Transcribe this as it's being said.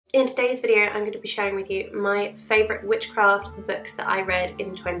In today's video, I'm going to be sharing with you my favourite witchcraft books that I read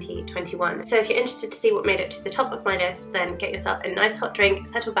in 2021. So if you're interested to see what made it to the top of my list, then get yourself a nice hot drink,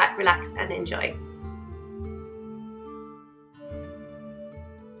 settle back, relax and enjoy.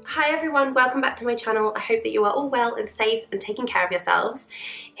 Hi everyone, welcome back to my channel. I hope that you are all well and safe and taking care of yourselves.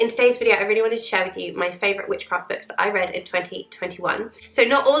 In today's video, I really wanted to share with you my favourite witchcraft books that I read in 2021. So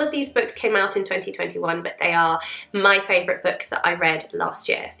not all of these books came out in 2021, but they are my favourite books that I read last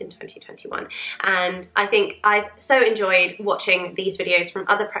year in 2021. And I think I've so enjoyed watching these videos from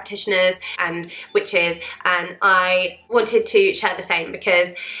other practitioners and witches, and I wanted to share the same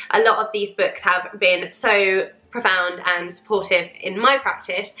because a lot of these books have been so profound and supportive in my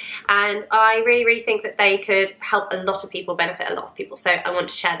practice, and I really think that they could help a lot of people, benefit a lot of people, so I want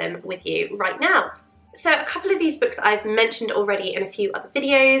to share them with you right now. So a couple of these books I've mentioned already in a few other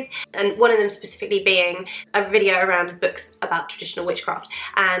videos, and one of them specifically being a video around books about traditional witchcraft,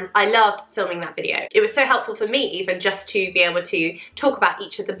 and I loved filming that video. It was so helpful for me even just to be able to talk about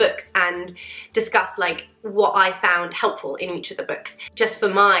each of the books and discuss like what I found helpful in each of the books, just for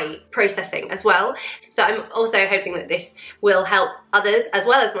my processing as well. So I'm also hoping that this will help others as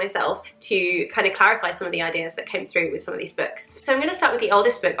well as myself to kind of clarify some of the ideas that came through with some of these books. So I'm going to start with the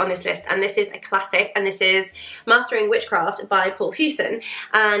oldest book on this list, and this is a classic, and this is Mastering Witchcraft by Paul Hewson,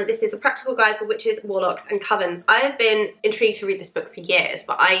 and this is a practical guide for witches, warlocks and covens. I have been intrigued to read this book for years,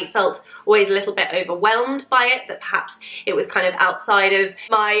 but I felt always a little bit overwhelmed by it, that perhaps it was kind of outside of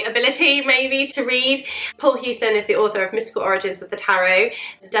my ability maybe to read. Paul Hewson is the author of Mystical Origins of the Tarot,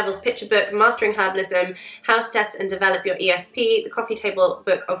 The Devil's Picture Book, Mastering Herbalism, How to Test and Develop Your ESP, The Coffee Table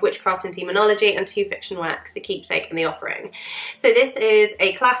Book of Witchcraft and Demonology, and two fiction works, The Keepsake and The Offering. So this is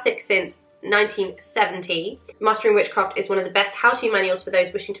a classic since 1970. Mastering Witchcraft is one of the best how-to manuals for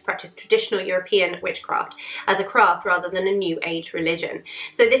those wishing to practice traditional European witchcraft as a craft rather than a new age religion.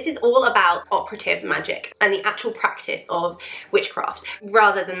 So this is all about operative magic and the actual practice of witchcraft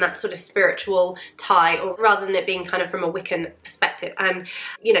rather than that sort of spiritual tie, or rather than it being kind of from a Wiccan perspective. And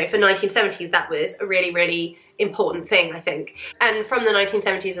you know, for 1970s that was a really important thing, I think. And from the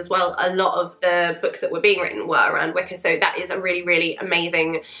 1970s as well, a lot of the books that were being written were around Wicca, so that is a really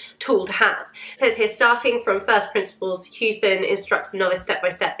amazing tool to have. It says here, starting from first principles, Hewson instructs the novice step by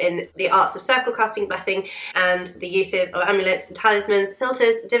step in the arts of circle casting, blessing, and the uses of amulets and talismans,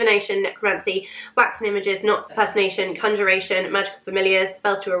 filters, divination, necromancy, wax and images, knots, fascination, conjuration, magical familiars,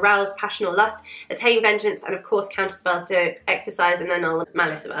 spells to arouse passion or lust, attain vengeance, and of course counter spells to exercise and annul the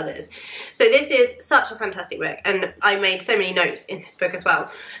malice of others. So this is such a fantastic book, and I made so many notes in this book as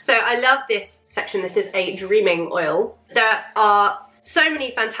well. So I love this section. This is a dreaming oil. There are so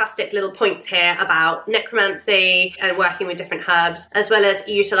many fantastic little points here about necromancy and working with different herbs, as well as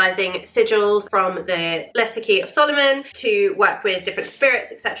utilising sigils from the Legacy of Solomon to work with different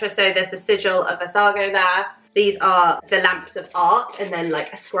spirits, etc. So there's a sigil of Vasago there. These are the lamps of art, and then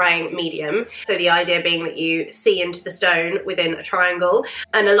like a scrying medium. So the idea being that you see into the stone within a triangle.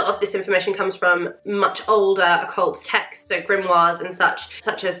 And a lot of this information comes from much older occult texts, so grimoires and such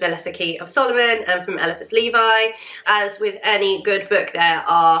as the Legacy of Solomon and from Eliphas Levi. As with any good book, there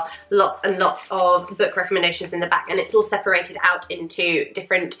are lots and lots of book recommendations in the back, and it's all separated out into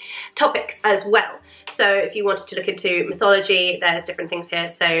different topics as well. So if you wanted to look into mythology, there's different things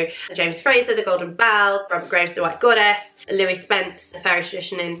here. So James Fraser, The Golden Bough, Robert Graves, The White Goddess, Louis Spence, The Fairy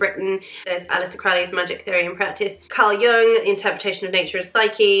Tradition in Britain. There's Aleister Crowley's Magic Theory and Practice. Carl Jung, The Interpretation of Nature as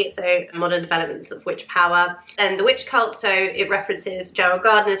Psyche, so modern developments of witch power. And The Witch Cult, so it references Gerald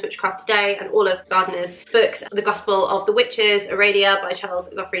Gardner's Witchcraft Today and all of Gardner's books. The Gospel of the Witches, Aradia by Charles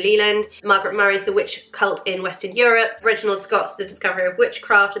Godfrey Leland. Margaret Murray's The Witch Cult in Western Europe. Reginald Scott's The Discovery of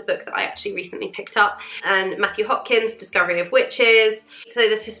Witchcraft, a book that I actually recently picked up. And Matthew Hopkins' Discovery of Witches. So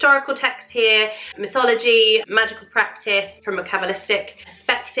there's historical text here, mythology, magical practice from a Kabbalistic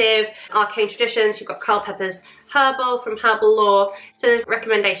perspective, arcane traditions. You've got Culpeper's Herbal from Herbal Lore. So there's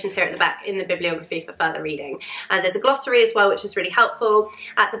recommendations here at the back in the bibliography for further reading. And there's a glossary as well, which is really helpful.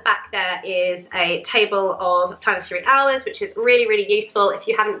 At the back there is a table of planetary hours, which is really useful. If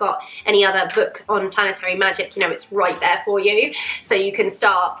you haven't got any other book on planetary magic, you know, it's right there for you. So you can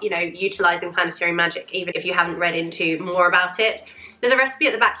start, you know, utilizing planetary magic even if you haven't read into more about it. There's a recipe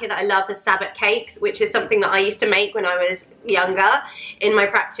at the back here that I love, the Sabbat cakes, which is something that I used to make when I was younger in my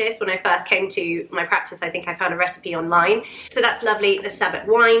practice. When I first came to my practice, I think I found a recipe online. So that's lovely. The Sabbat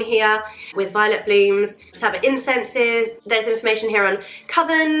wine here with violet blooms, Sabbat incenses. There's information here on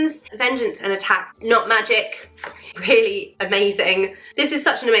covens, vengeance and attack, not magic. Really amazing. This is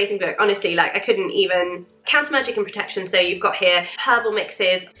such an amazing book, honestly. Like, I couldn't even counter magic and protection. So you've got here herbal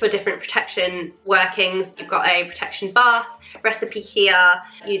mixes for different protection workings. You've got a protection bath, recipe here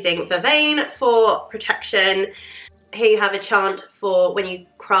using vervain for protection. Here you have a chant for when you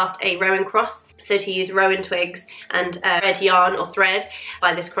craft a rowan cross. So to use rowan twigs and red yarn or thread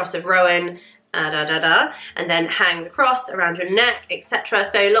by this cross of rowan, and then hang the cross around your neck, etc.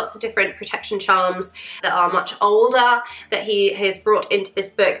 So lots of different protection charms that are much older that he has brought into this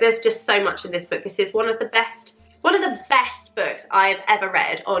book. There's just so much in this book. This is one of the best books I've ever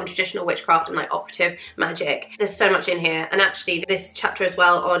read on traditional witchcraft and like operative magic. There's so much in here, and actually this chapter as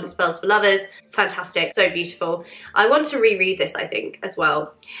well on spells for lovers, fantastic, so beautiful. I want to reread this, I think, as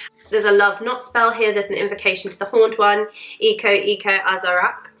well. There's a love not spell here, there's an invocation to the horned one, Eco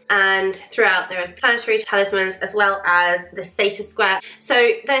Azarak. And throughout there is planetary talismans as well as the Satyr Square.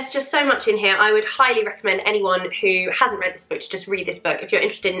 So there's just so much in here. I would highly recommend anyone who hasn't read this book to just read this book. If you're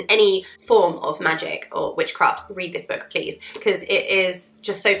interested in any form of magic or witchcraft, read this book, please, because it is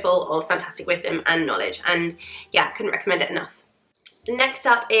just so full of fantastic wisdom and knowledge, and yeah, couldn't recommend it enough. Next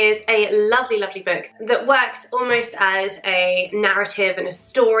up is a lovely, lovely book that works almost as a narrative and a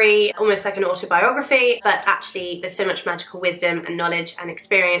story, almost like an autobiography, but actually there's so much magical wisdom and knowledge and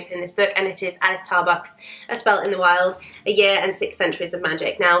experience in this book, and it is Alice Tarbuck's A Spell in the Wild, A Year and 6 Centuries of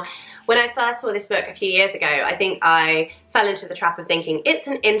Magic. Now, when I first saw this book a few years ago, I think I fell into the trap of thinking it's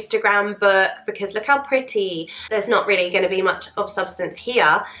an Instagram book because look how pretty. There's not really going to be much of substance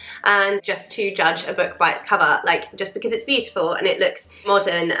here, and just to judge a book by its cover, like just because it's beautiful and it looks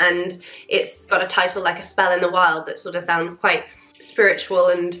modern and it's got a title like A Spell in the Wild that sort of sounds quite spiritual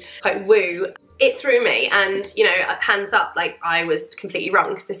and quite woo, it threw me, and you know, hands up, like I was completely wrong,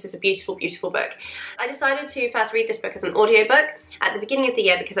 because this is a beautiful, beautiful book. I decided to first read this book as an audiobook at the beginning of the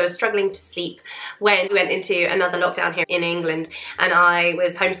year because I was struggling to sleep when we went into another lockdown here in England, and I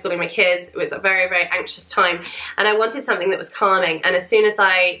was homeschooling my kids. It was a very, very anxious time, and I wanted something that was calming. And as soon as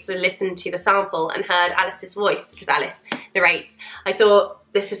I sort of listened to the sample and heard Alice's voice, because Alice narrates, I thought,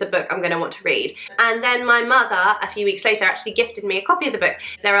 this is a book I'm going to want to read. And then my mother, a few weeks later, actually gifted me a copy of the book.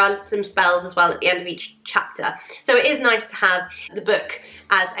 There are some spells as well at the end of each chapter. So it is nice to have the book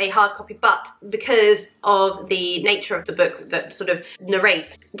as a hard copy, but because of the nature of the book that sort of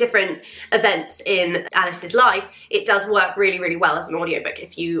narrates different events in Alice's life, it does work really, really well as an audiobook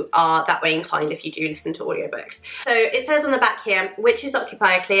if you are that way inclined, if you do listen to audiobooks. So it says on the back here, witches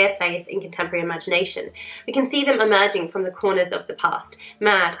occupy a clear place in contemporary imagination. We can see them emerging from the corners of the past,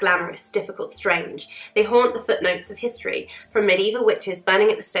 mad, glamorous, difficult, strange. They haunt the footnotes of history, from medieval witches burning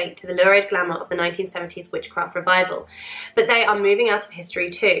at the stake to the lurid glamour of the 1970s witchcraft revival. But they are moving out of history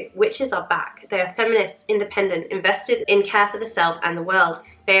too. Witches are back. They are feminist, independent, invested in care for the self and the world.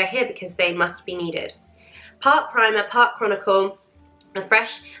 They are here because they must be needed. Part primer, part chronicle, a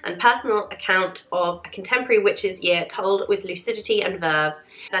fresh and personal account of a contemporary witch's year told with lucidity and verve.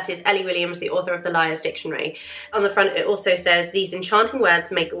 That is Ellie Williams, the author of the Liar's Dictionary. On the front it also says, these enchanting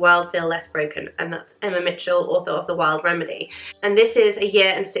words make the world feel less broken, and that's Emma Mitchell, author of The Wild Remedy. And this is A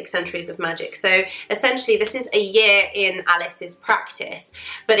Year and 6 Centuries of Magic. So essentially this is a year in Alice's practice,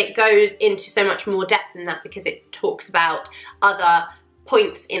 but it goes into so much more depth than that because it talks about other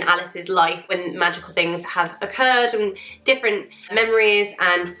points in Alice's life when magical things have occurred, and different memories,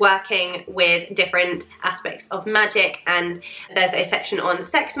 and working with different aspects of magic. And there's a section on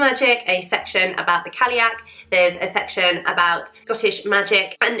sex magic, a section about the Caliac, there's a section about Scottish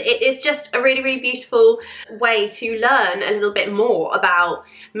magic, and it is just a really, really beautiful way to learn a little bit more about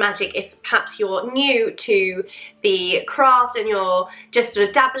magic if perhaps you're new to the craft and you're just sort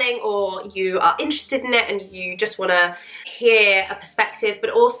of dabbling, or you are interested in it and you just want to hear a perspective.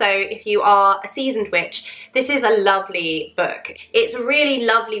 But also if you are a seasoned witch, this is a lovely book. It's a really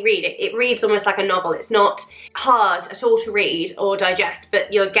lovely read. It reads almost like a novel. It's not hard at all to read or digest,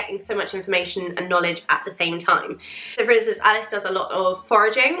 but you're getting so much information and knowledge at the same time. So for instance, Alice does a lot of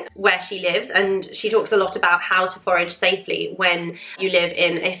foraging where she lives, and she talks a lot about how to forage safely when you live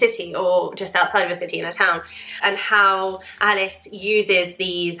in a city or just outside of a city in a town, and how Alice uses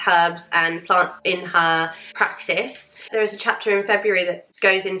these herbs and plants in her practice. There is a chapter in February that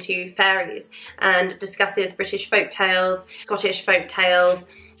goes into fairies and discusses British folk tales, Scottish folk tales.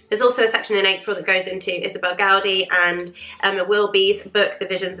 There's also a section in April that goes into Isabel Gowdy and Emma Wilby's book, The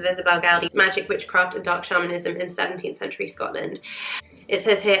Visions of Isabel Gowdy, Magic, Witchcraft and Dark Shamanism in 17th Century Scotland. It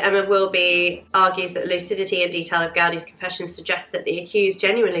says here, Emma Wilby argues that the lucidity and detail of Gowdy's confessions suggests that the accused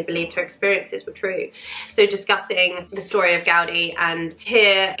genuinely believed her experiences were true. So discussing the story of Gowdy, and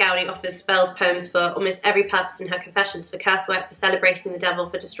here Gowdy offers spells, poems for almost every purpose in her confessions: for curse work, for celebrating the devil,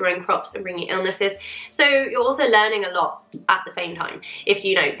 for destroying crops and bringing illnesses. So you're also learning a lot at the same time, if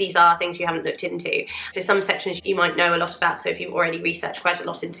you know these are things you haven't looked into. So some sections you might know a lot about, so if you've already researched quite a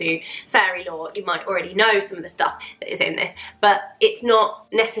lot into fairy lore, you might already know some of the stuff that is in this, but it's not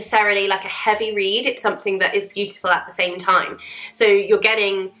necessarily like a heavy read. It's something that is beautiful at the same time. So you're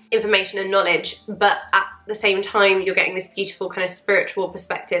getting information and knowledge, but at the same time you're getting this beautiful kind of spiritual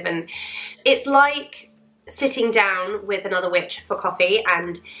perspective, and it's like sitting down with another witch for coffee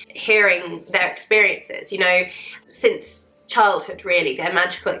and hearing their experiences, you know, since childhood, really, their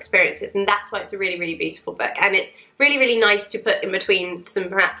magical experiences. And that's why it's a really, really beautiful book, and it's really, really nice to put in between some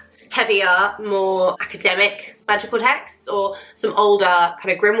perhaps heavier, more academic magical texts, or some older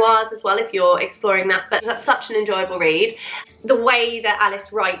kind of grimoires as well if you're exploring that. But that's such an enjoyable read. The way that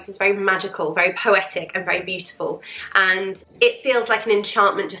Alice writes is very magical, very poetic and very beautiful, and it feels like an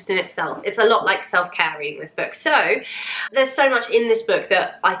enchantment just in itself. It's a lot like self-care reading this book. So there's so much in this book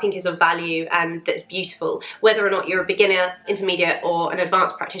that I think is of value and that's beautiful. Whether or not you're a beginner, intermediate or an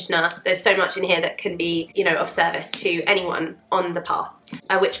advanced practitioner, there's so much in here that can be, you know, of service to anyone on the path,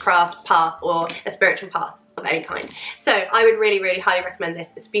 a witchcraft path or a spiritual path of any kind. So I would really, really highly recommend this.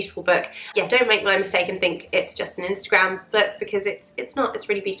 It's a beautiful book. Yeah, don't make my mistake and think it's just an Instagram book, because it's not. It's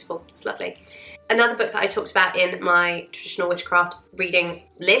really beautiful. It's lovely. Another book that I talked about in my traditional witchcraft reading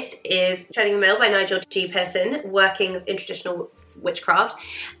list is Treading the Mill by Nigel G. Pearson, Workings in Traditional Witchcraft.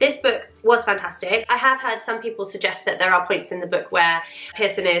 This book was fantastic. I have heard some people suggest that there are points in the book where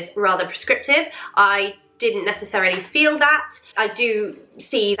Pearson is rather prescriptive. I didn't necessarily feel that. I do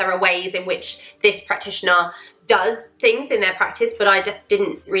see there are ways in which this practitioner does things in their practice, but I just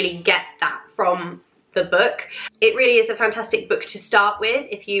didn't really get that from the book. It really is a fantastic book to start with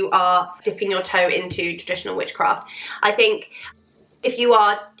if you are dipping your toe into traditional witchcraft. I think if you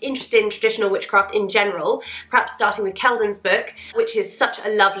are interested in traditional witchcraft in general, perhaps starting with Kelden's book, which is such a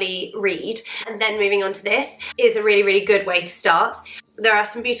lovely read, and then moving on to this is a really, really good way to start. There are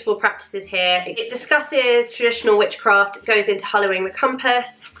some beautiful practices here. It discusses traditional witchcraft, goes into hollowing the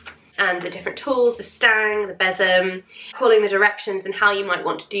compass and the different tools, the stang, the besom, calling the directions and how you might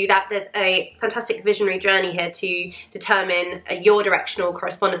want to do that. There's a fantastic visionary journey here to determine your directional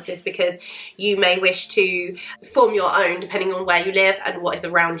correspondences, because you may wish to form your own depending on where you live and what is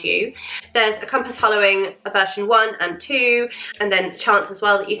around you. There's a compass hollowing, a version 1 and 2, and then chants as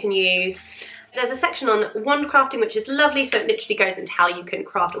well that you can use. There's a section on wand crafting, which is lovely, so it literally goes into how you can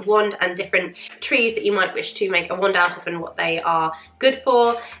craft a wand and different trees that you might wish to make a wand out of and what they are good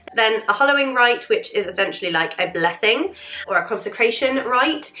for. Then a hollowing rite, which is essentially like a blessing or a consecration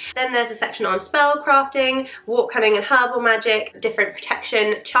rite. Then there's a section on spell crafting, walk cunning and herbal magic, different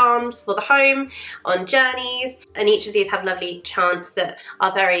protection charms for the home, on journeys, and each of these have lovely chants that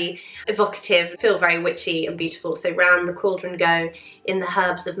are very evocative, feel very witchy and beautiful. So round the cauldron go, in the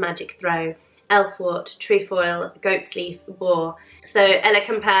herbs of magic throw, elfwort, trefoil, goat's leaf, boar. So Ella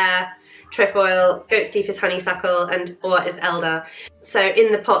compare, trefoil, goat's leaf is honeysuckle, and boar is elder. So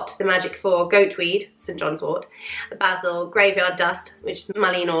in the pot, the magic for goatweed, St. John's wort, basil, graveyard dust, which is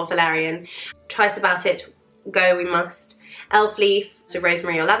mullein or valerian, trice about it, go we must, elf leaf, so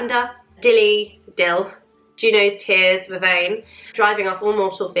rosemary or lavender, dilly, dill, Juno's tears, vervain, driving off all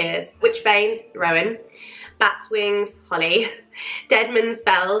mortal fears, witchbane, rowan, bat's wings, holly, deadman's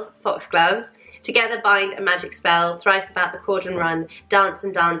bells, foxgloves, together bind a magic spell, thrice about the cauldron run, dance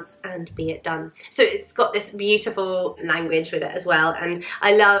and be it done. So it's got this beautiful language with it as well, and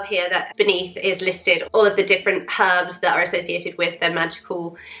I love here that beneath is listed all of the different herbs that are associated with their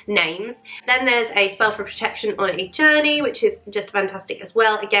magical names. Then there's a spell for protection on a journey, which is just fantastic as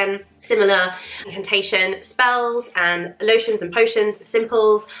well. Again, similar incantation spells and lotions and potions,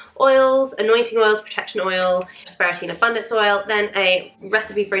 simples, oils, anointing oils, protection oil, prosperity and abundance oil. Then a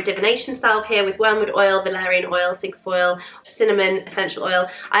recipe for a divination salve here with wormwood oil, valerian oil, cinquefoil, cinnamon essential oil.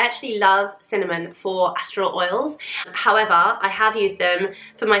 I actually love cinnamon for astral oils. However, I have used them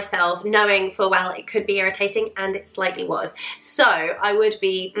for myself knowing full well it could be irritating, and it slightly was. So I would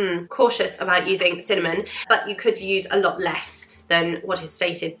be cautious about using cinnamon, but you could use a lot less than what is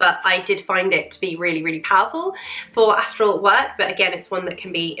stated, but I did find it to be really, really powerful for astral work, but again, it's one that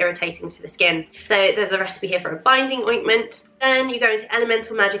can be irritating to the skin. So there's a recipe here for a binding ointment. Then you go into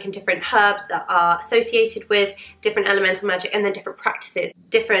elemental magic and different herbs that are associated with different elemental magic, and then different practices,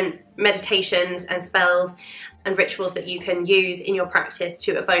 different meditations and spells. and rituals that you can use in your practice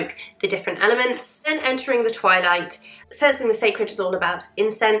to evoke the different elements. Then entering the twilight. Sensing the sacred is all about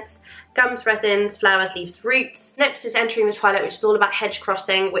incense, gums, resins, flowers, leaves, roots. Next is entering the twilight, which is all about hedge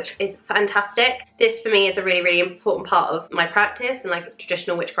crossing, which is fantastic. This for me is a really, really important part of my practice and like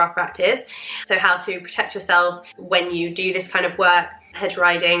traditional witchcraft practice. So how to protect yourself when you do this kind of work. Hedge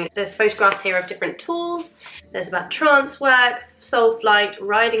riding. There's photographs here of different tools. There's about trance work, soul flight,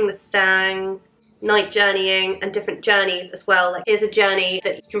 riding the stag, night journeying, and different journeys as well. Like here's a journey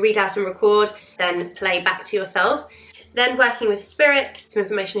that you can read out and record, then play back to yourself. Then working with spirits, some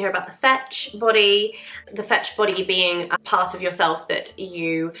information here about the fetch body. The fetch body being a part of yourself that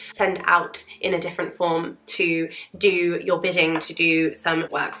you send out in a different form to do your bidding, to do some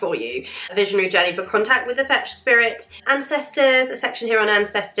work for you. A visionary journey for contact with the fetch spirit. Ancestors, a section here on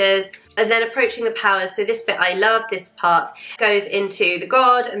ancestors. And then approaching the powers. So this bit I love, this part goes into the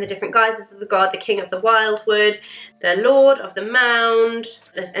god and the different guises of the god, the king of the wildwood, the lord of the mound,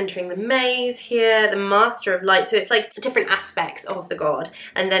 there's entering the maze here, the master of light. So it's like different aspects of the god.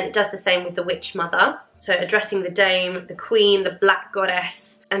 And then it does the same with the witch mother. So addressing the dame, the queen, the black goddess.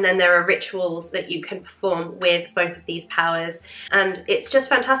 And then there are rituals that you can perform with both of these powers. And it's just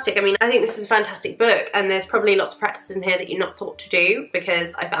fantastic. I mean, I think this is a fantastic book, and there's probably lots of practices in here that you're not thought to do,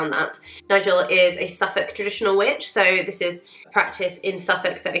 because I found that. Nigel is a Suffolk traditional witch, so this is practice in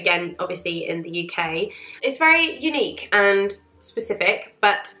Suffolk, so again, obviously in the UK. It's very unique and specific,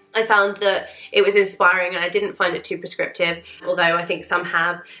 but I found that it was inspiring and I didn't find it too prescriptive, although I think some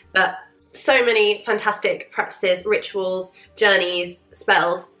have. But so many fantastic practices, rituals, journeys,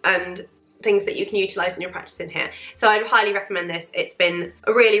 spells, and things that you can utilise in your practice in here. So I'd highly recommend this. It's been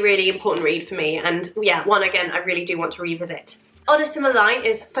a really, really important read for me, and yeah, one again I really do want to revisit. On a similar line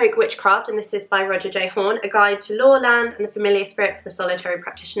is Folk Witchcraft, and this is by Roger J. Horne, A Guide to Lore, Land and the Familiar Spirit for the Solitary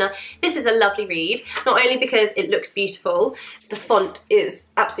Practitioner. This is a lovely read, not only because it looks beautiful, the font is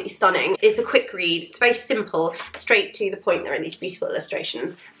absolutely stunning. It's a quick read, it's very simple, straight to the point. There are these beautiful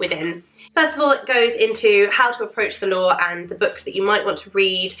illustrations within. First of all, it goes into how to approach the lore and the books that you might want to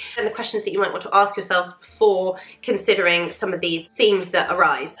read and the questions that you might want to ask yourselves before considering some of these themes that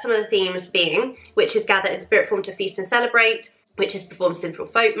arise. Some of the themes being witches gather in spirit form to feast and celebrate, witches perform sinful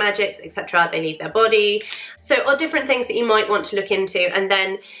folk magics, etc. They leave their body. So are different things that you might want to look into, and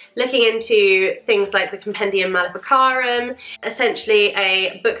then looking into things like the Compendium Maleficarum, essentially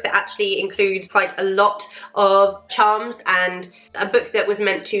a book that actually includes quite a lot of charms, and a book that was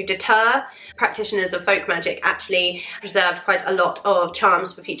meant to deter practitioners of folk magic, actually preserved quite a lot of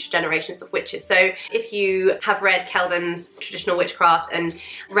charms for future generations of witches. So if you have read Kelden's Traditional Witchcraft and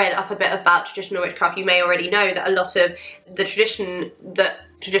read up a bit about traditional witchcraft, you may already know that a lot of the tradition that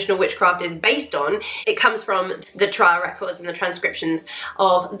traditional witchcraft is based on, it comes from the trial records and the transcriptions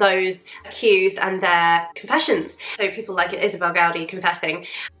of those accused and their confessions. So people like Isabel Gowdy confessing.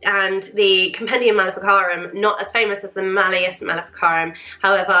 And the Compendium Maleficarum, not as famous as the Malleus Maleficarum,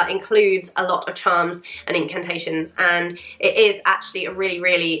 however, includes a lot of charms and incantations, and it is actually a really,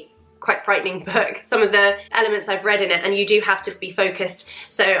 really quite frightening book. Some of the elements I've read in it, and you do have to be focused,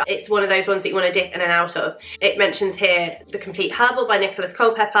 so it's one of those ones that you want to dip in and out of. It mentions here The Complete Herbal by Nicholas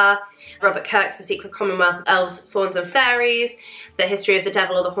Culpeper, Robert Kirk's The Secret Commonwealth of Elves, Fauns and Fairies, The History of the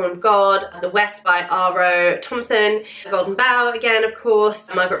Devil or the Horned God, The West by R.O. Thompson, The Golden Bough again, of course,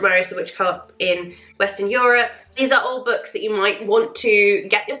 Margaret Murray's The Witch Cult in Western Europe. These are all books that you might want to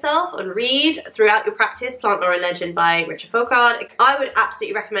get yourself and read throughout your practice. Plant, Lore and Legend by Richard Foucault. I would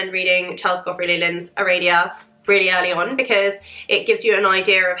absolutely recommend reading Charles Godfrey Leland's Aradia really early on, because it gives you an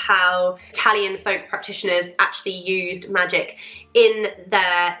idea of how Italian folk practitioners actually used magic in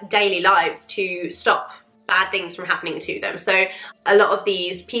their daily lives to stop bad things from happening to them. So a lot of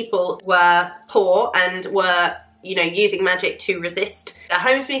these people were poor and were, you know, using magic to resist their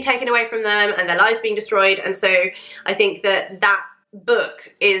homes being taken away from them and their lives being destroyed. And so I think that that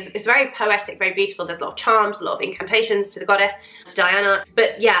book is very poetic, very beautiful. There's a lot of charms, a lot of incantations to the goddess, to Diana.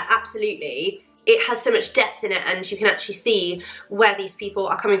 But yeah, absolutely, it has so much depth in it, and you can actually see where these people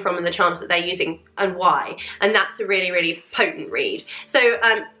are coming from and the charms that they're using and why. And that's a really, really potent read. So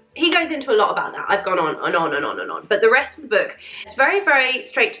he goes into a lot about that. I've gone on and on and on and on. But the rest of the book is very, very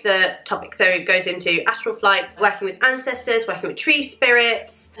straight to the topic. So it goes into astral flight, working with ancestors, working with tree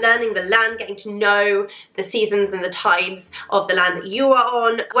spirits, learning the land, getting to know the seasons and the tides of the land that you are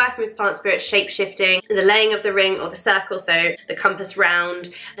on, working with plant spirits, shape-shifting, the laying of the ring or the circle, so the compass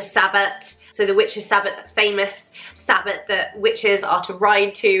round, the sabbat, so the witch's sabbat, the famous sabbat that witches are to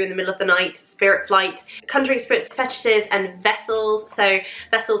ride to in the middle of the night, spirit flight, conjuring spirits, fetishes and vessels, so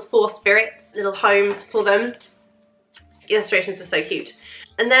vessels for spirits, little homes for them. Illustrations are so cute.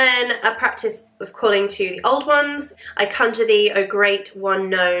 And then a practice of calling to the old ones. I conjure thee, O great one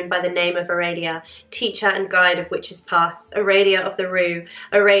known by the name of Aradia, teacher and guide of witches past, Aradia of the rue,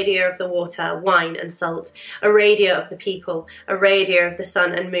 Aradia of the water, wine and salt, Aradia of the people, Aradia of the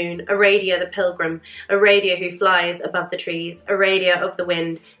sun and moon, Aradia the pilgrim, Aradia who flies above the trees, Aradia of the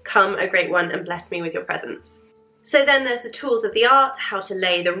wind, come, O great one, and bless me with your presence. So then there's the tools of the art, how to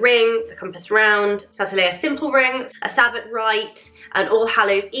lay the ring, the compass round, how to lay a simple ring, a Sabbath rite, an All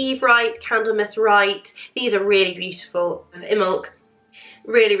Hallows Eve rite, Candlemas rite. These are really beautiful. Imulk,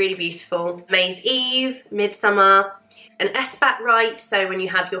 really, really beautiful. May's Eve, Midsummer, an Esbat rite, so when you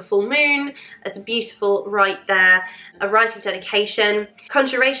have your full moon, there's a beautiful rite there. A rite of dedication,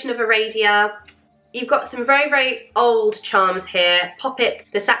 conjuration of Aradia. You've got some very, very old charms here. Poppet,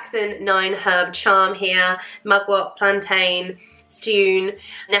 the Saxon 9-herb charm here, mugwort, plantain, stune,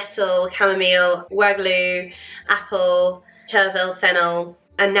 nettle, chamomile, wagloo, apple, chervil, fennel.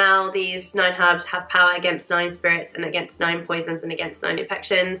 And now these 9 herbs have power against 9 spirits and against 9 poisons and against 9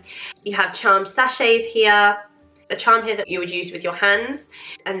 infections. You have charmed sachets here. A charm here that you would use with your hands,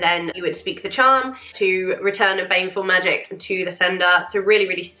 and then you would speak the charm to return a baneful magic to the sender. So really,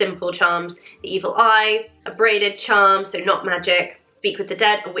 really simple charms. The evil eye, a braided charm, so not magic. Speak with the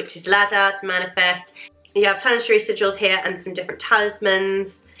dead, a witch's ladder to manifest. You have planetary sigils here and some different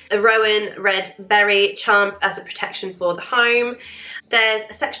talismans. A rowan red berry charm as a protection for the home. There's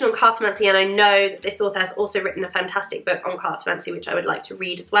a section on cartomancy, and I know that this author has also written a fantastic book on cartomancy, which I would like to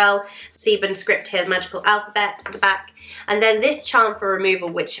read as well. Theban script here, the magical alphabet at the back. And then this charm for removal,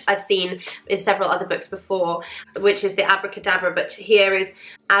 which I've seen in several other books before, which is the abracadabra, but here is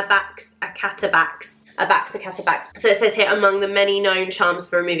abax acatabax. So it says here, among the many known charms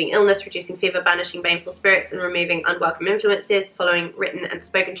for removing illness, reducing fever, banishing baneful spirits, and removing unwelcome influences, following written and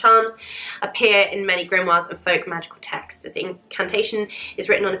spoken charms appear in many grimoires and folk magical texts. This incantation is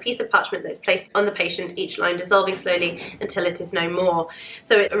written on a piece of parchment that is placed on the patient, each line dissolving slowly until it is no more.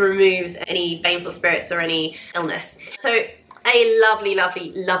 So it removes any baneful spirits or any illness. So a lovely,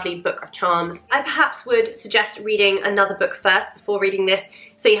 lovely, lovely book of charms. I perhaps would suggest reading another book first before reading this,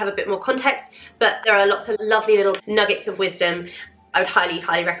 so you have a bit more context, but there are lots of lovely little nuggets of wisdom. I would highly,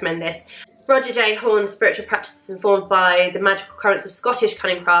 highly recommend this. Roger J. Horne's spiritual practice is informed by the magical currents of Scottish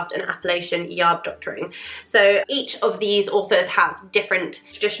cunningcraft and Appalachian yarb doctoring. So each of these authors have different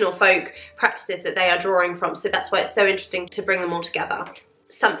traditional folk practices that they are drawing from, so that's why it's so interesting to bring them all together.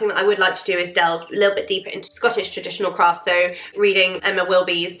 Something that I would like to do is delve a little bit deeper into Scottish traditional craft, so reading Emma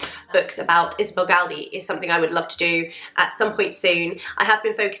Wilby's books about Isabel Galdie is something I would love to do at some point soon. I have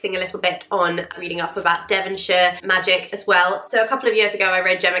been focusing a little bit on reading up about Devonshire magic as well. So a couple of years ago I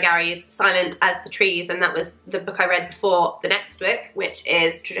read Gemma Gary's Silent as the Trees, and that was the book I read before the next book, which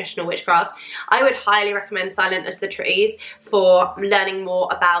is Traditional Witchcraft. I would highly recommend Silent as the Trees for learning more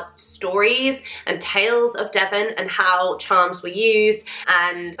about stories and tales of Devon and how charms were used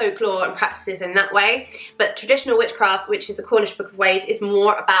and folklore and practices in that way. But Traditional Witchcraft, which is a Cornish book of ways, is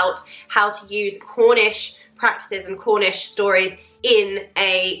more about how to use Cornish practices and Cornish stories in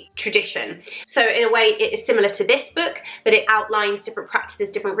a tradition. So in a way it is similar to this book, that it outlines different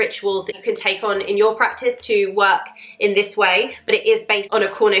practices, different rituals that you can take on in your practice to work in this way, but it is based on a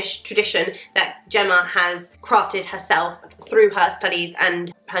Cornish tradition that Gemma has crafted herself through her studies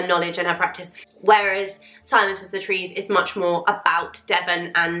and her knowledge and her practice. Whereas Silent as the Trees is much more about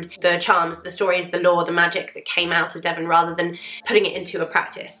Devon and the charms, the stories, the lore, the magic that came out of Devon, rather than putting it into a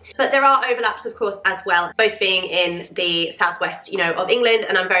practice. But there are overlaps, of course, as well, both being in the southwest, of England,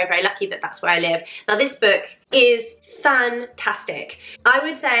 and I'm very, very lucky that that's where I live. Now this book is fantastic. I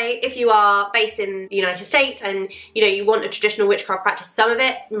would say if you are based in the United States and you want a traditional witchcraft practice, some of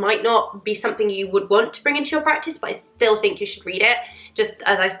it might not be something you would want to bring into your practice, but I still think you should read it, just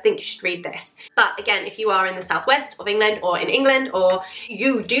as I think you should read this. But again, if you are in the southwest of England, or in England, or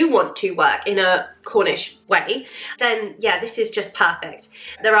you do want to work in a Cornish way, then yeah, this is just perfect.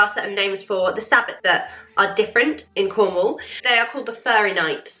 There are certain names for the Sabbaths that are different in Cornwall. They are called the Furry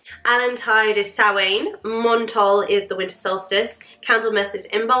Nights. Allantide is Samhain, Montol is the winter solstice, Candlemas is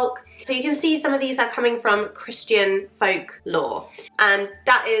Imbolc. So you can see some of these are coming from Christian folk lore. And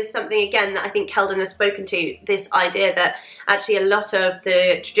that is something, again, that I think Kelden has spoken to, this idea that actually a lot of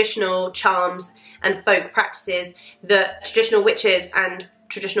the traditional charms and folk practices that traditional witches and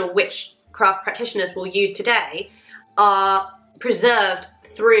traditional witchcraft practitioners will use today are preserved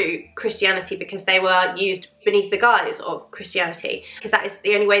through Christianity, because they were used beneath the guise of Christianity, because that is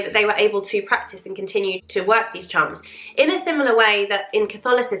the only way that they were able to practice and continue to work these charms. In a similar way that in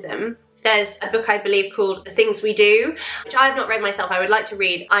Catholicism, There's a book I believe called The Things We Do, which I have not read myself. I would like to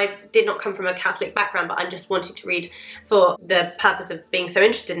read. I did not come from a Catholic background, but I just wanted to read for the purpose of being so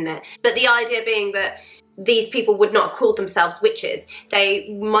interested in it. But the idea being that these people would not have called themselves witches. They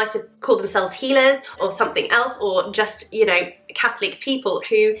might have called themselves healers or something else, or just, you know, Catholic people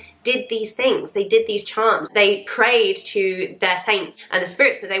who did these things. They did these charms. They prayed to their saints and the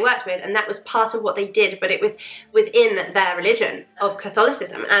spirits that they worked with, and that was part of what they did, but it was within their religion of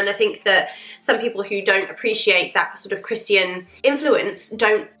Catholicism. And I think that some people who don't appreciate that sort of Christian influence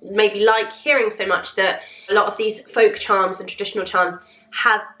don't maybe like hearing so much that a lot of these folk charms and traditional charms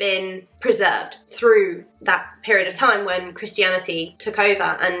have been preserved through that period of time when Christianity took over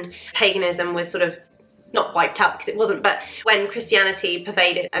and paganism was sort of not wiped out, because it wasn't, but when Christianity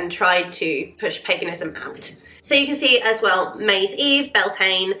pervaded and tried to push paganism out. So you can see as well, May's Eve,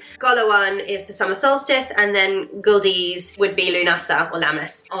 Beltane, Golowan is the summer solstice, and then Guldiz would be Lunasa or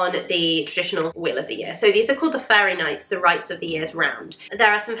Lammas on the traditional wheel of the year. So these are called the fairy nights, the rites of the year's round.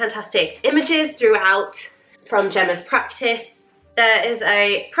 There are some fantastic images throughout from Gemma's practice. There is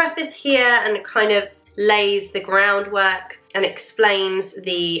a preface here, and it kind of lays the groundwork and explains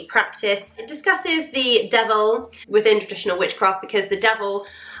the practice. It discusses the devil within traditional witchcraft, because the devil,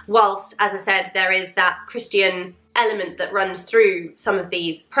 whilst, as I said, there is that Christian element that runs through some of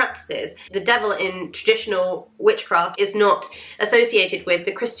these practices, the devil in traditional witchcraft is not associated with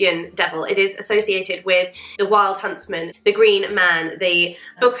the Christian devil. It is associated with the wild huntsman, the green man, the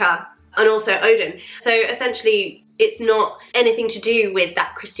booker, and also Odin. So essentially, it's not anything to do with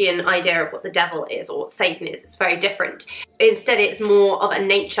that Christian idea of what the devil is or what Satan is. It's very different. Instead, it's more of a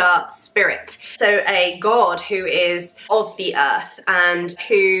nature spirit. So a god who is of the earth and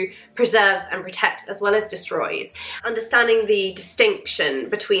who preserves and protects as well as destroys. Understanding the distinction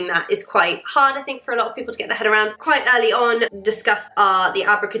between that is quite hard, I think, for a lot of people to get their head around. Quite early on, discussed are the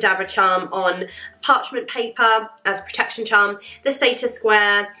abracadabra charm on parchment paper as a protection charm, the satyr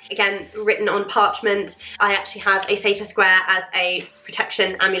square, again written on parchment. I actually have a satyr square as a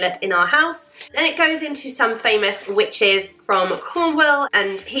protection amulet in our house. Then it goes into some famous witches from Cornwall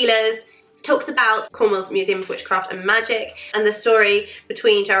and healers. Talks about Cornwall's Museum of Witchcraft and Magic and the story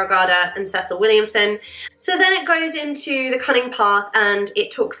between Gerald Garda and Cecil Williamson. So then it goes into the cunning path, and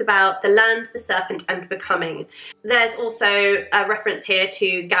it talks about the land, the serpent, and becoming. There's also a reference here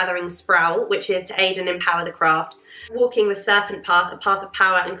to gathering sproul, which is to aid and empower the craft. Walking the serpent path, a path of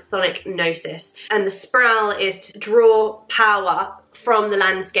power and chthonic gnosis. And the sproul is to draw power from the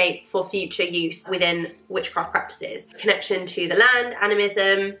landscape for future use within witchcraft practices. Connection to the land,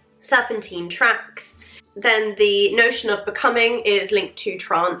 animism, serpentine tracks. Then the notion of becoming is linked to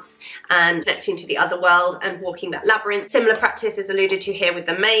trance and connecting to the other world and walking that labyrinth. Similar practice is alluded to here with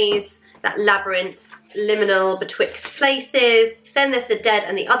the maze, that labyrinth, liminal betwixt places. Then there's the dead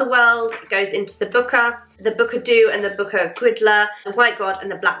and the other world. It goes into the Bookadoo and the Booker Gwydla, the white god and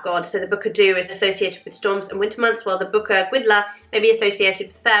the black god. So the Bookadoo is associated with storms and winter months, while the Booker Gwydla may be associated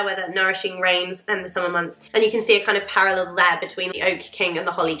with fair weather, nourishing rains, and the summer months. And you can see a kind of parallel there between the Oak King and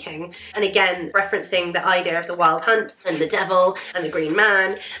the Holly King. And again, referencing the idea of the wild hunt and the devil and the green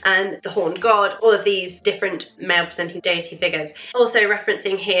man and the horned god, all of these different male presenting deity figures. Also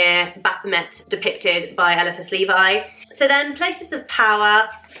referencing here Baphomet depicted by Eliphas Levi. So then places of power,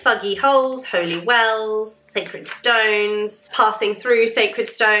 fuggy holes, holy wells, sacred stones, passing through sacred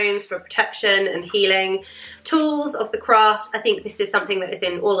stones for protection and healing, tools of the craft. I think this is something that is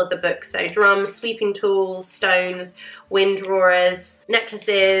in all of the books. So drums, sweeping tools, stones, wind roarers,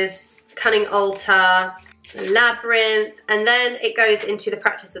 necklaces, cunning altar, labyrinth, and then it goes into the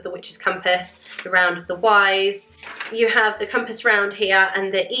practice of the witch's compass, the round of the wise. You have the compass round here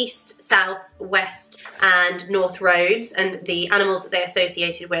and the east, south, west and north roads and the animals that they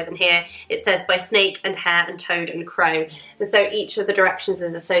associated with, and here it says by snake and hare and toad and crow, and so each of the directions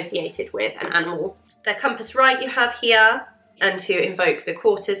is associated with an animal. The compass right you have here, and to invoke the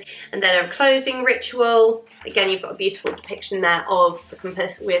quarters, and then a closing ritual. Again, you've got a beautiful depiction there of the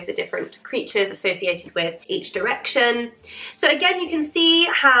compass with the different creatures associated with each direction. So again, you can see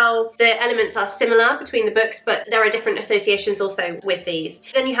how the elements are similar between the books, but there are different associations also with these.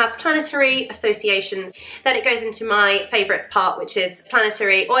 Then you have planetary associations. Then it goes into my favourite part, which is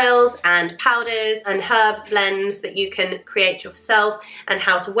planetary oils and powders and herb blends that you can create yourself and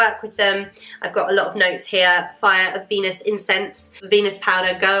how to work with them. I've got a lot of notes here. Fire of Venus incense, Venus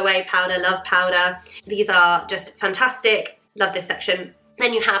powder, go away powder, love powder. These are just fantastic. Love this section.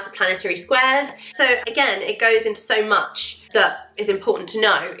 Then you have the planetary squares. So again, it goes into so much that is important to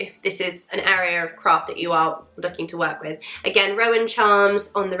know if this is an area of craft that you are looking to work with. Again, Rowan charms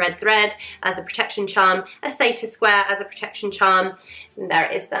on the red thread as a protection charm, a satyr square as a protection charm, and there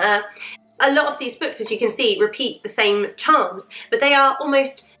it is there. A lot of these books, as you can see, repeat the same charms, but they are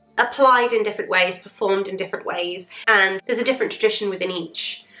almost applied in different ways, performed in different ways, and there's a different tradition within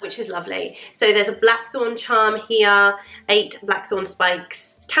each, which is lovely. So there's a blackthorn charm here, 8 blackthorn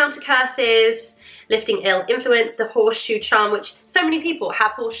spikes, counter curses, lifting ill influence, the horseshoe charm, which so many people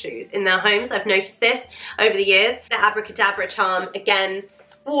have horseshoes in their homes. I've noticed this over the years. The abracadabra charm, again,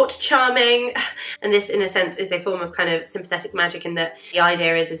 thwart charming, and this in a sense is a form of kind of sympathetic magic in that the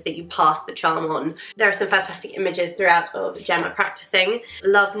idea is that you pass the charm on. There are some fantastic images throughout of Gemma practicing.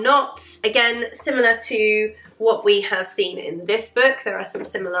 Love knots, again similar to what we have seen in this book. There are some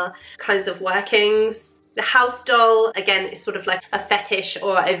similar kinds of workings. The house doll, again, is sort of like a fetish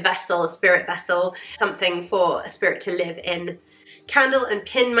or a vessel, a spirit vessel, something for a spirit to live in. Candle and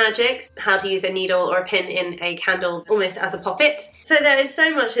pin magics, how to use a needle or a pin in a candle almost as a poppet. So there is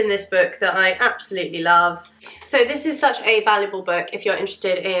so much in this book that I absolutely love. So this is such a valuable book if you're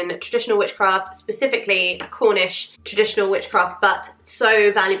interested in traditional witchcraft, specifically Cornish traditional witchcraft, but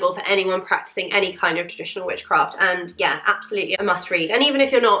so valuable for anyone practicing any kind of traditional witchcraft, and yeah, absolutely a must read. And even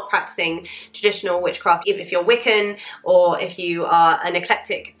if you're not practicing traditional witchcraft, even if you're Wiccan or if you are an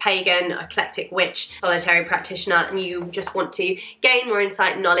eclectic pagan, eclectic witch, solitary practitioner, and you just want to gain more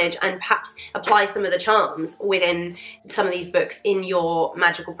insight and knowledge and perhaps apply some of the charms within some of these books in your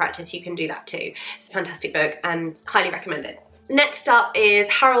magical practice, you can do that too. It's a fantastic book and highly recommend it. Next up is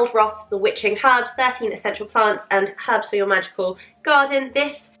Harold Roth's The Witching Herbs, 13 Essential Plants and Herbs for Your Magical Garden.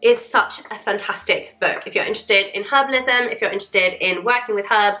 This is such a fantastic book. If you're interested in herbalism, if you're interested in working with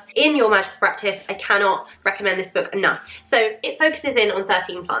herbs in your magical practice, I cannot recommend this book enough. So it focuses in on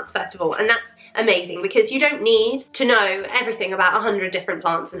 13 plants first of all, and that's amazing because you don't need to know everything about 100 different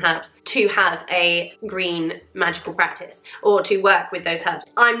plants and herbs to have a green magical practice or to work with those herbs.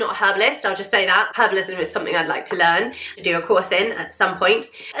 I'm not a herbalist, I'll just say that. Herbalism is something I'd like to learn, to do a course in at some point.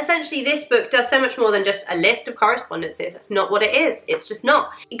 Essentially, this book does so much more than just a list of correspondences. That's not what it is. It's just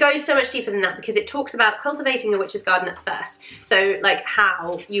not. It goes so much deeper than that because it talks about cultivating a witch's garden at first. So like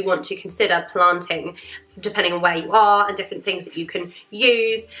how you want to consider planting depending on where you are and different things that you can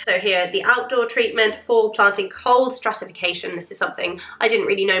use. So here, the outdoor treatment, fall planting, cold stratification. This is something I didn't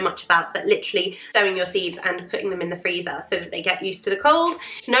really know much about, but literally sowing your seeds and putting them in the freezer so that they get used to the cold.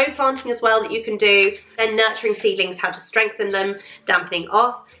 Snow planting as well that you can do. Then nurturing seedlings, how to strengthen them, dampening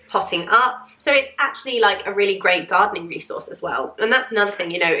off, potting up. So it's actually like a really great gardening resource as well. And that's another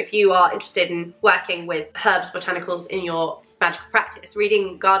thing, you know, if you are interested in working with herbs, botanicals in your magical practice,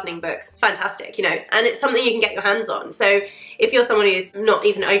 reading gardening books, fantastic, you know, and it's something you can get your hands on. So if you're someone who's not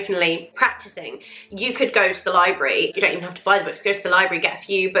even openly practicing, you could go to the library. You don't even have to buy the books, go to the library, get a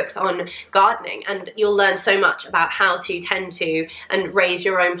few books on gardening, and you'll learn so much about how to tend to and raise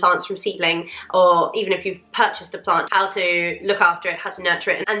your own plants from seedling, or even if you've purchased a plant, how to look after it, how to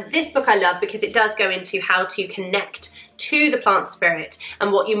nurture it. And this book I love because it does go into how to connect to the plant spirit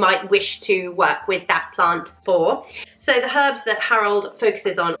and what you might wish to work with that plant for. So the herbs that Harold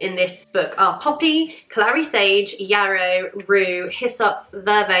focuses on in this book are poppy, clary sage, yarrow, rue, hyssop,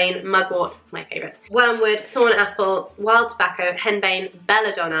 vervain, mugwort, my favourite, wormwood, thorn apple, wild tobacco, henbane,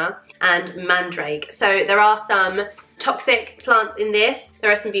 belladonna, and mandrake. So there are some toxic plants in this.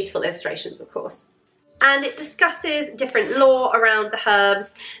 There are some beautiful illustrations, of course. And it discusses different lore around the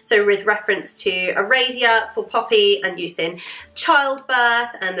herbs, so with reference to aradia for poppy and use in childbirth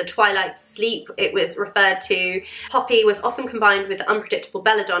and the twilight sleep it was referred to. Poppy was often combined with the unpredictable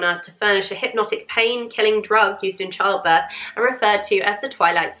belladonna to furnish a hypnotic pain-killing drug used in childbirth and referred to as the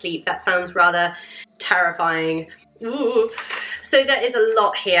twilight sleep. That sounds rather terrifying. Ooh. So there is a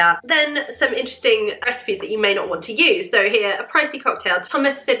lot here. Then some interesting recipes that you may not want to use. So here, a pricey cocktail.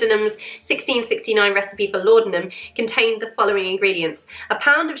 Thomas Sydenham's 1669 recipe for laudanum contained the following ingredients: a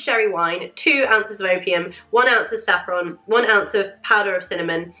pound of sherry wine, 2 ounces of opium, 1 ounce of saffron, 1 ounce of powder of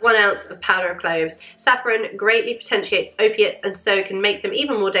cinnamon, 1 ounce of powder of cloves. Saffron greatly potentiates opiates and so can make them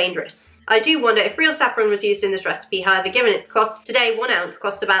even more dangerous. I do wonder if real saffron was used in this recipe, however, given its cost, today 1 ounce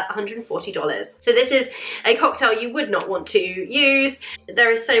costs about $140. So this is a cocktail you would not want to use.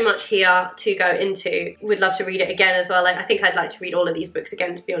 There is so much here to go into. Would love to read it again as well. I think I'd like to read all of these books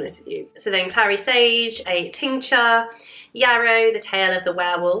again, to be honest with you. So then clary sage, a tincture, yarrow, the tale of the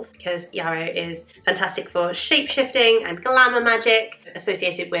werewolf, because yarrow is fantastic for shape-shifting and glamour magic,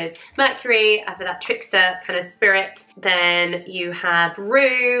 associated with Mercury for that trickster kind of spirit. Then you have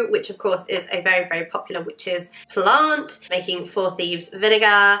rue, which of course is a very, very popular witch's plant, making 4 thieves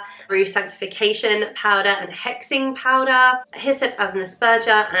vinegar, rue sanctification powder and hexing powder, hyssop as an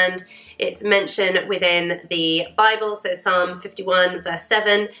asperger, and it's mentioned within the Bible, so Psalm 51 verse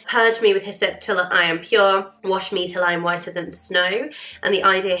 7, purge me with hyssop till I am pure, wash me till I am whiter than snow. And the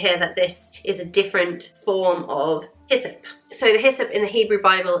idea here that this is a different form of hyssop. So the hyssop in the Hebrew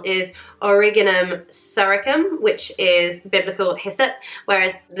Bible is Origanum suricum, which is biblical hyssop,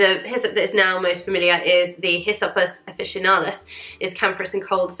 whereas the hyssop that is now most familiar is the Hyssopus officinalis, is camphorous and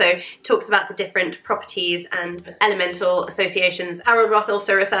cold, so talks about the different properties and elemental associations. Harold Roth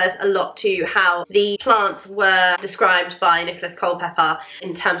also refers a lot to how the plants were described by Nicholas Culpeper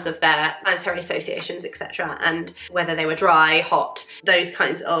in terms of their planetary associations, etc., and whether they were dry, hot, those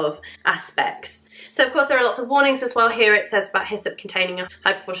kinds of aspects. So of course there are lots of warnings as well here. It says about hyssop containing a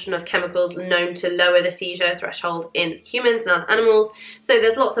high proportion of chemicals known to lower the seizure threshold in humans and other animals. So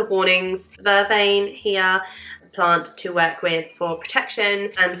there's lots of warnings. Vervain here, a plant to work with for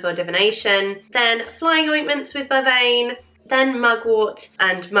protection and for divination. Then flying ointments with vervain. Then mugwort,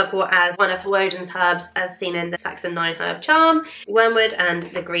 and mugwort as one of Woden's herbs as seen in the Saxon 9-herb charm, wormwood and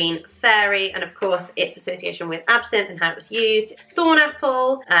the green fairy, and of course its association with absinthe and how it was used.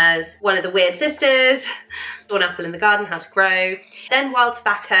 Thornapple as one of the weird sisters, thornapple in the garden, how to grow. Then wild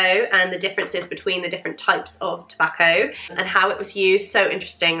tobacco and the differences between the different types of tobacco and how it was used, so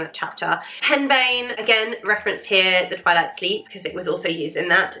interesting, that chapter. Henbane, again reference here the twilight sleep because it was also used in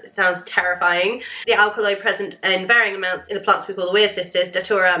that. It sounds terrifying. The alkaloid present in varying amounts in the plants we call the weird sisters,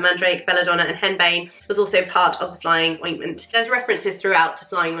 datura, mandrake, belladonna and henbane, was also part of the flying ointment. There's references throughout to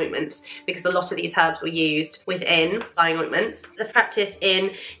flying ointments because a lot of these herbs were used within flying ointments. The practice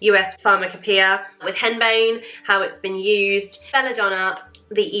in US Pharmacopoeia with henbane, how it's been used. Belladonna,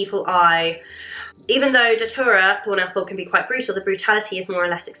 the evil eye. Even though datura, thornapple, can be quite brutal, the brutality is more or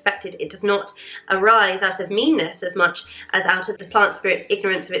less expected. It does not arise out of meanness as much as out of the plant spirit's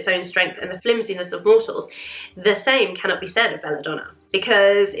ignorance of its own strength and the flimsiness of mortals. The same cannot be said of belladonna,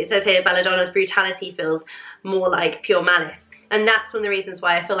 because it says here belladonna's brutality feels more like pure malice. And that's one of the reasons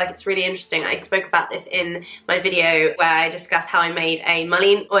why I feel like it's really interesting. I spoke about this in my video where I discussed how I made a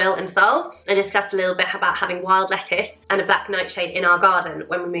mullein oil and salve. I discussed a little bit about having wild lettuce and a black nightshade in our garden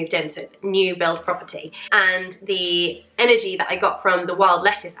when we moved in, so new build property. And the energy that I got from the wild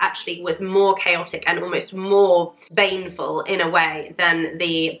lettuce actually was more chaotic and almost more baneful in a way than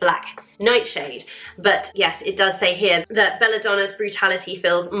the black nightshade. But yes, it does say here that belladonna's brutality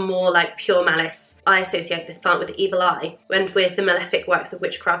feels more like pure malice. I associate this plant with the evil eye and with the malefic works of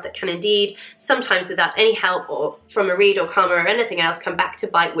witchcraft that can indeed, sometimes without any help or from a reed or karma or anything else, come back to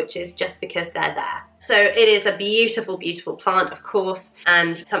bite witches just because they're there. So it is a beautiful, beautiful plant, of course,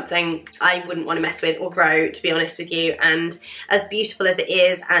 and something I wouldn't want to mess with or grow, to be honest with you. And as beautiful as it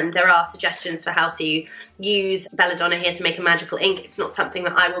is, and there are suggestions for how to use belladonna here to make a magical ink, it's not something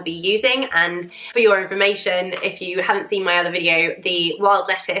that I will be using. And for your information, if you haven't seen my other video, the wild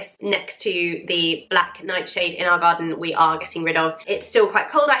lettuce next to the black nightshade in our garden we are getting rid of. It's still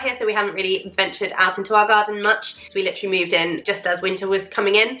quite cold out here, so we haven't really ventured out into our garden much. So we literally moved in just as winter was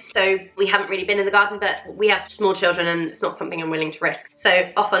coming in, so we haven't really been in the garden, but we have small children and it's not something I'm willing to risk.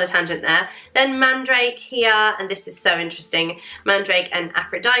 So off on a tangent there. Then mandrake here, and this is so interesting. Mandrake and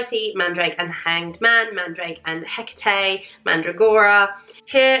Aphrodite, mandrake and the hanged man, mandrake and Hecate, mandragora.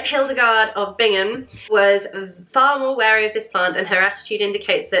 Here, Hildegard of Bingen was far more wary of this plant, and her attitude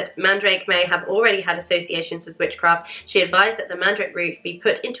indicates that mandrake may have already had associations with witchcraft. She advised that the mandrake root be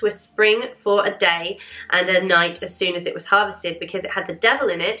put into a spring for a day and a night as soon as it was harvested, because it had the devil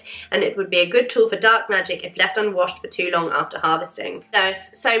in it and it would be a good tool for dark magic if left unwashed for too long after harvesting. There's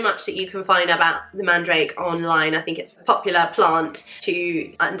so much that you can find about the mandrake online. I think it's a popular plant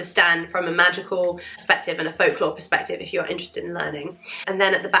to understand from a magical perspective and a folklore perspective if you're interested in learning. And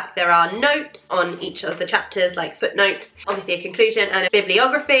then at the back there are notes on each of the chapters, like footnotes, obviously a conclusion and a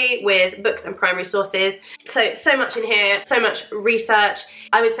bibliography with books and primary sources. So much in here, so much research.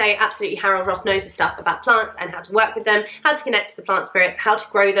 I would say absolutely Harold Roth knows the stuff about plants and how to work with them, how to connect to the plant spirits, how to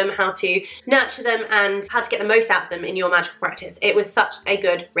grow them, how to nurture them, and how to get the most out of them in your magical practice. It was such a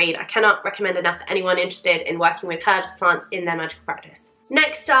good read. I cannot recommend enough for anyone interested in working with herbs, plants in their magical practice.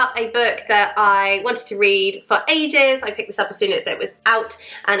 Next up, a book that I wanted to read for ages. I picked this up as soon as it was out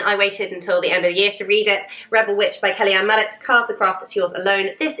and I waited until the end of the year to read it. Rebel Witch by Kellyanne Maddox, Carve the Craft That's Yours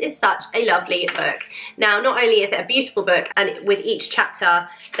Alone. This is such a lovely book. Now, not only is it a beautiful book, and with each chapter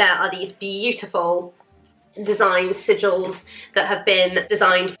there are these beautiful design sigils that have been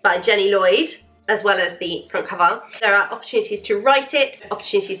designed by Jenny Lloyd. as well as the front cover. There are opportunities to write it,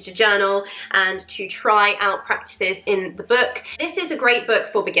 opportunities to journal, and to try out practices in the book. This is a great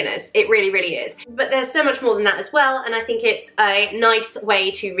book for beginners, it really, really is. But there's so much more than that as well, and I think it's a nice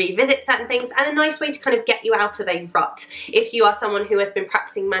way to revisit certain things and a nice way to kind of get you out of a rut. If you are someone who has been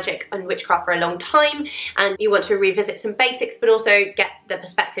practicing magic and witchcraft for a long time and you want to revisit some basics but also get the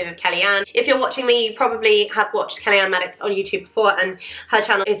perspective of Kellyanne. If you're watching me, you probably have watched Kellyanne Maddox on YouTube before, and her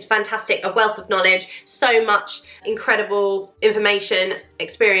channel is fantastic, a wealth of knowledge, so much incredible information,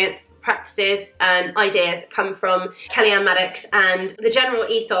 experience, practices and ideas come from Kellyanne Maddox, and the general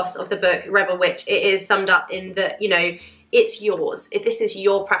ethos of the book Rebel Witch, it is summed up in that, you know, it's yours. This is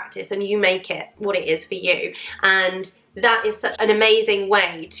your practice and you make it what it is for you. And that is such an amazing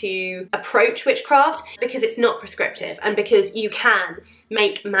way to approach witchcraft, because it's not prescriptive and because you can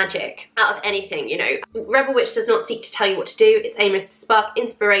make magic out of anything, you know. Rebel Witch does not seek to tell you what to do. Its aim is to spark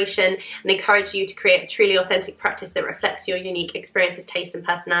inspiration and encourage you to create a truly authentic practice that reflects your unique experiences, tastes and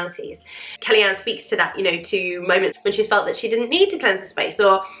personalities. Kellyanne speaks to that, you know, to moments when she's felt that she didn't need to cleanse the space,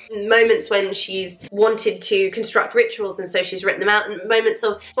 or moments when she's wanted to construct rituals and so she's written them out, and moments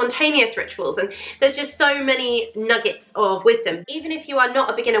of spontaneous rituals. And there's just so many nuggets of wisdom. Even if you are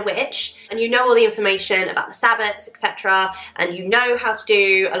not a beginner witch and you know all the information about the Sabbats, etc., and you know how to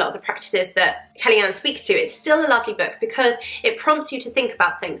do a lot of the practices that Kellyanne speaks to, it's still a lovely book because it prompts you to think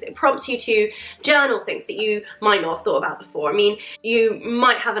about things. It prompts you to journal things that you might not have thought about before. I mean, you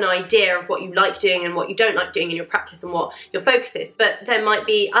might have an idea of what you like doing and what you don't like doing in your practice and what your focus is, but there might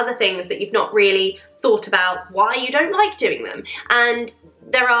be other things that you've not really thought about why you don't like doing them. And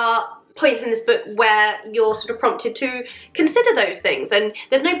there are points in this book where you're sort of prompted to consider those things, and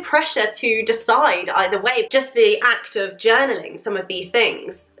there's no pressure to decide either way. Just the act of journaling some of these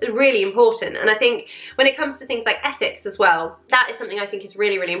things is really important. And I think when it comes to things like ethics as well, that is something I think is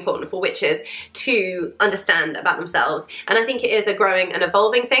really, really important for witches to understand about themselves. And I think it is a growing and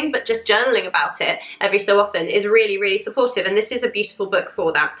evolving thing, but just journaling about it every so often is really, really supportive, and this is a beautiful book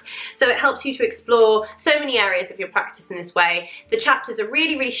for that. So it helps you to explore so many areas of your practice in this way. The chapters are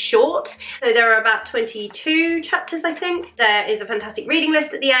really, really short, so there are about 22 chapters, I think. There is a fantastic reading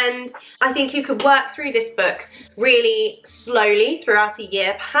list at the end. I think you could work through this book really slowly throughout a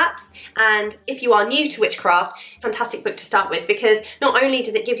year perhaps, and if you are new to witchcraft, fantastic book to start with, because not only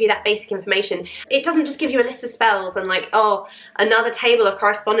does it give you that basic information, it doesn't just give you a list of spells and like, oh, another table of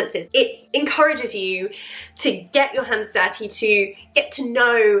correspondences. It encourages you to get your hands dirty, to get to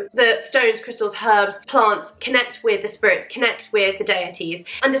know the stones, crystals, herbs, plants, connect with the spirits, connect with the deities,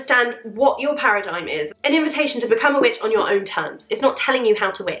 understand what your paradigm is. An invitation to become a witch on your own terms. It's not telling you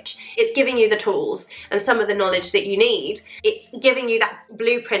how to witch, it's giving you the tools and some of the knowledge that you need. It's giving you that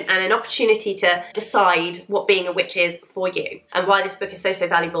blueprint and an opportunity to decide what being a witch is for you, and why this book is so, so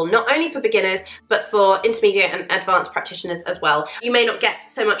valuable, not only for beginners but for intermediate and advanced practitioners as well. You may not get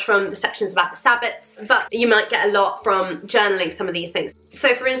so much from the sections about the Sabbats, but you might get a lot from journaling some of these things.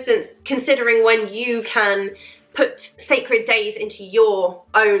 So for instance, considering when you can put sacred days into your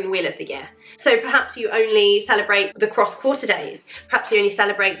own wheel of the year. So perhaps you only celebrate the cross-quarter days, perhaps you only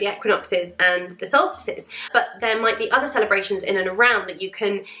celebrate the equinoxes and the solstices, but there might be other celebrations in and around that you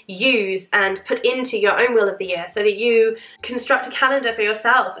can use and put into your own wheel of the year, so that you construct a calendar for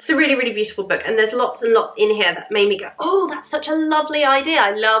yourself. It's a really, really beautiful book, and there's lots and lots in here that made me go, oh, that's such a lovely idea.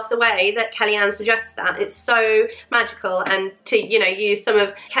 I love the way that Kellyanne suggests that. It's so magical, and to, you know, use some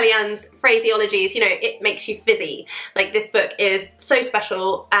of Kellyanne's phraseologies, you know, it makes you fizzy. Like, this book is so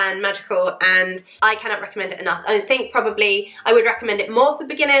special and magical, and I cannot recommend it enough. I think probably I would recommend it more for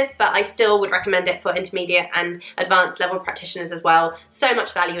beginners, but I still would recommend it for intermediate and advanced level practitioners as well. So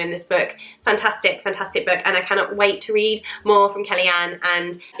much value in this book. Fantastic, fantastic book, and I cannot wait to read more from Kellyanne.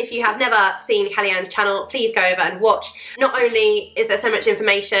 And if you have never seen Kellyanne's channel, please go over and watch. Not only is there so much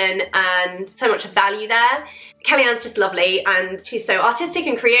information and so much value there, Kellyanne's just lovely, and she's so artistic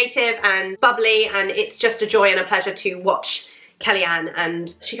and creative and bubbly, and it's just a joy and a pleasure to watch Kellyanne.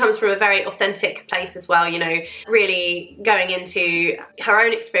 And she comes from a very authentic place as well, you know, really going into her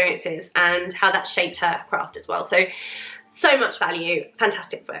own experiences and how that shaped her craft as well. So much value,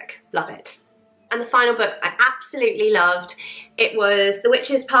 fantastic book, love it. And the final book I absolutely loved, it was The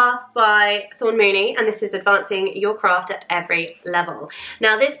Witch's Path by Thorn Mooney, and this is Advancing Your Craft at Every Level.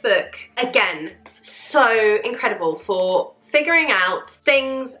 Now this book, again, so incredible for figuring out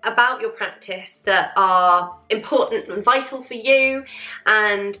things about your practice that are important and vital for you,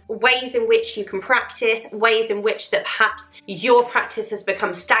 and ways in which you can practice, ways in which that perhaps your practice has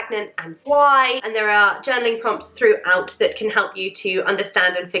become stagnant and why. And there are journaling prompts throughout that can help you to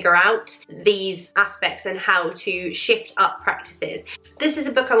understand and figure out these aspects and how to shift up practices. This is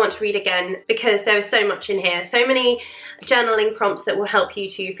a book I want to read again because there is so much in here, so many journaling prompts that will help you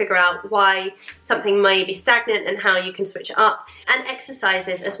to figure out why something may be stagnant and how you can switch it up, and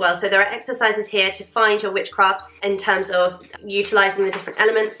exercises as well. So there are exercises here to find your witchcraft in terms of utilising the different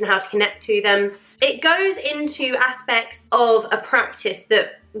elements and how to connect to them. It goes into aspects of a practice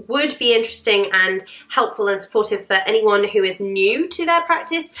that would be interesting and helpful and supportive for anyone who is new to their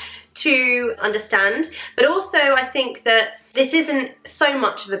practice to understand, but also I think that this isn't so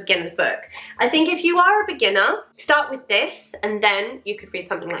much of a beginner's book. I think if you are a beginner, start with this and then you could read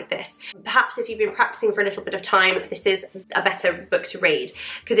something like this. Perhaps if you've been practicing for a little bit of time, this is a better book to read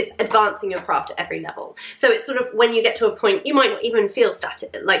because it's advancing your craft at every level. So it's sort of when you get to a point, you might not even feel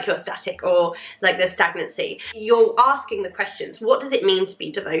static, like you're static or like there's stagnancy. You're asking the questions, what does it mean to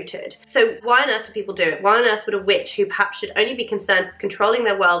be devoted? So why on earth do people do it? Why on earth would a witch who perhaps should only be concerned with controlling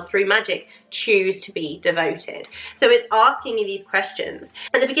their world through magic choose to be devoted? So it's asking you these questions.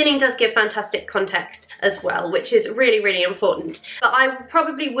 And the beginning does give fantastic context as well, which is really, really important. But I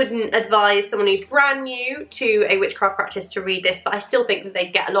probably wouldn't advise someone who's brand new to a witchcraft practice to read this, but I still think that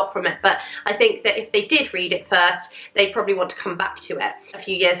they'd get a lot from it. But I think that if they did read it first, they'd probably want to come back to it a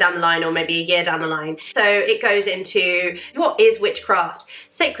few years down the line or maybe a year down the line. So it goes into what is witchcraft,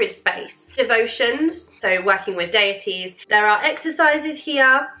 sacred space, devotions, so working with deities. There are exercises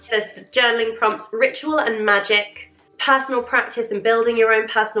here, there's the journaling prompts, ritual and magic, personal practice and building your own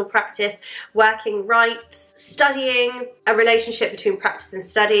personal practice, working rites, studying, a relationship between practice and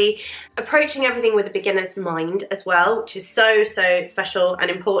study, approaching everything with a beginner's mind as well, which is so, so special and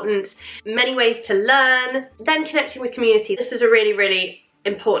important, many ways to learn, then connecting with community. This is a really, really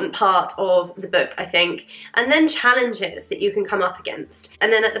important part of the book, I think. And then challenges that you can come up against.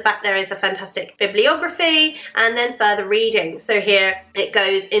 And then at the back there is a fantastic bibliography and then further reading. So here it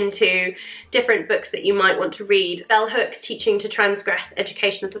goes into different books that you might want to read. Bell Hooks, Teaching to Transgress,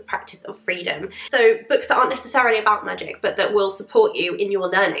 Education of the Practice of Freedom. So books that aren't necessarily about magic, but that will support you in your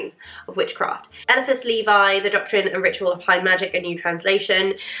learning of witchcraft. Eliphas Levi, The Doctrine and Ritual of High Magic, a new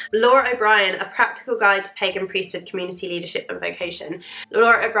translation. Laura O'Brien, A Practical Guide to Pagan Priesthood, Community Leadership and Vocation.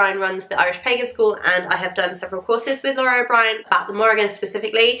 Laura O'Brien runs the Irish Pagan School, and I have done several courses with Laura O'Brien about the Morrigans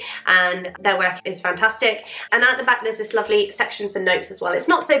specifically, and their work is fantastic. And at the back there's this lovely section for notes as well. It's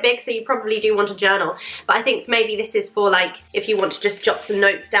not so big, so you probably do want to journal, but I think maybe this is for like if you want to just jot some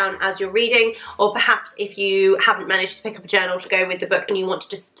notes down as you're reading, or perhaps if you haven't managed to pick up a journal to go with the book and you want to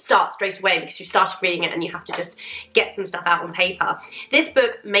just start straight away because you started reading it and you have to just get some stuff out on paper. This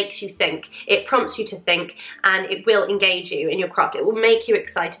book makes you think, it prompts you to think, and it will engage you in your craft. It will make you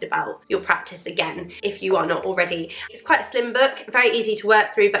excited about your practice again if you are not already. It's quite a slim book, very easy to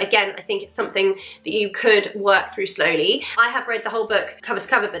work through, but again I think it's something that you could work through slowly. I have read the whole book cover to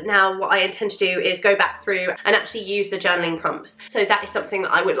cover, but now what I intend to do is go back through and actually use the journaling prompts. So that is something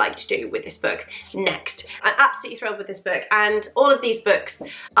that I would like to do with this book next. I'm absolutely thrilled with this book, and all of these books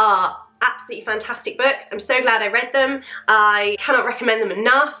are absolutely fantastic books. I'm so glad I read them. I cannot recommend them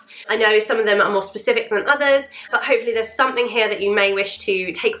enough. I know some of them are more specific than others, but hopefully there's something here that you may wish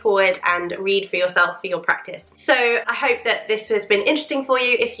to take forward and read for yourself for your practice. So I hope that this has been interesting for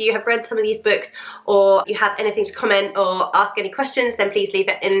you. If you have read some of these books or you have anything to comment or ask any questions, then please leave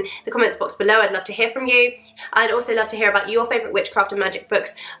it in the comments box below. I'd love to hear from you. I'd also love to hear about your favourite witchcraft and magic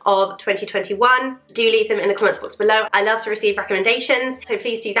books of 2021. Do leave them in the comments box below. I love to receive recommendations, so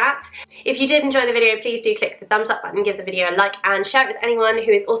please do that. If you did enjoy the video, please do click the thumbs up button, give the video a like, and share it with anyone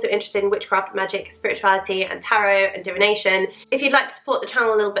who is also interested in witchcraft, magic, spirituality and tarot and divination. If you'd like to support the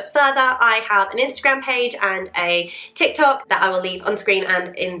channel a little bit further, I have an Instagram page and a TikTok that I will leave on screen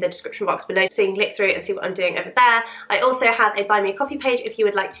and in the description box below, so you can click through and see what I'm doing over there. I also have a buy me a coffee page if you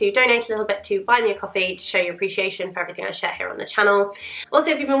would like to donate a little bit to buy me a coffee to show your appreciation for everything I share here on the channel.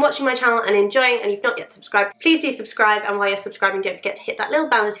 Also, if you've been watching my channel and enjoying and you've not yet subscribed, please do subscribe, and while you're subscribing, don't forget to hit that little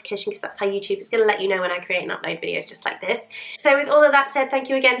bell notification because that's how YouTube is going to let you know when I create and upload videos just like this. So with all of that said, thank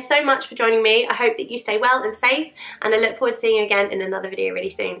you again so much for joining me. I hope that you stay well and safe, and I look forward to seeing you again in another video really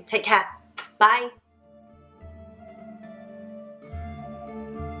soon. Take care. Bye.